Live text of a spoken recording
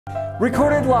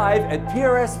Recorded live at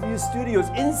PRS View Studios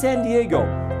in San Diego,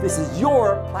 this is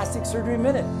your Plastic Surgery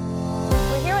Minute.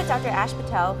 We're here with Dr. Ash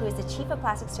Patel, who is the Chief of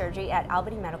Plastic Surgery at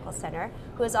Albany Medical Center,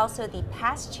 who is also the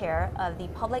past chair of the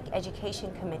Public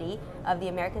Education Committee of the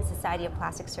American Society of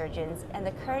Plastic Surgeons and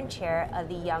the current chair of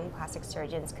the Young Plastic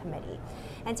Surgeons Committee.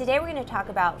 And today we're going to talk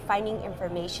about finding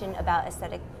information about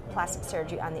aesthetic plastic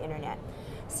surgery on the internet.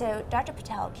 So, Dr.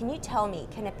 Patel, can you tell me,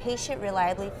 can a patient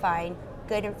reliably find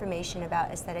good information about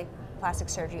aesthetic plastic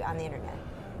surgery on the internet?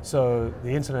 So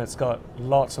the internet's got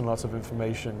lots and lots of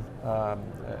information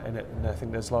in it, and I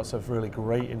think there's lots of really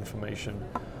great information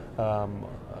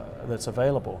that's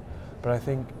available. But I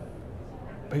think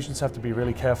patients have to be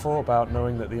really careful about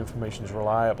knowing that the information is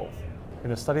reliable.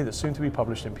 In a study that's soon to be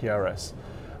published in PRS,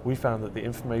 we found that the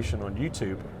information on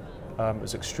YouTube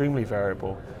is extremely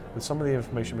variable, with some of the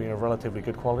information being of relatively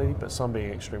good quality, but some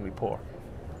being extremely poor.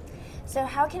 So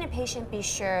how can a patient be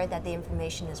sure that the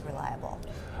information is reliable?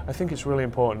 I think it's really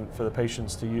important for the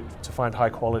patients to find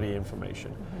high quality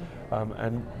information.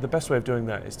 And the best way of doing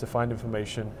that is to find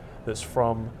information that's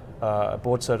from a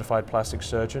board certified plastic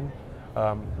surgeon,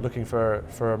 looking for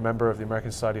a member of the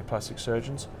American Society of Plastic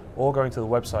Surgeons, or going to the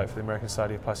website for the American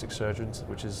Society of Plastic Surgeons,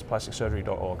 which is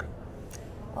plasticsurgery.org.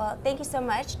 Well, thank you so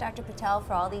much, Dr. Patel,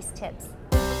 for all these tips.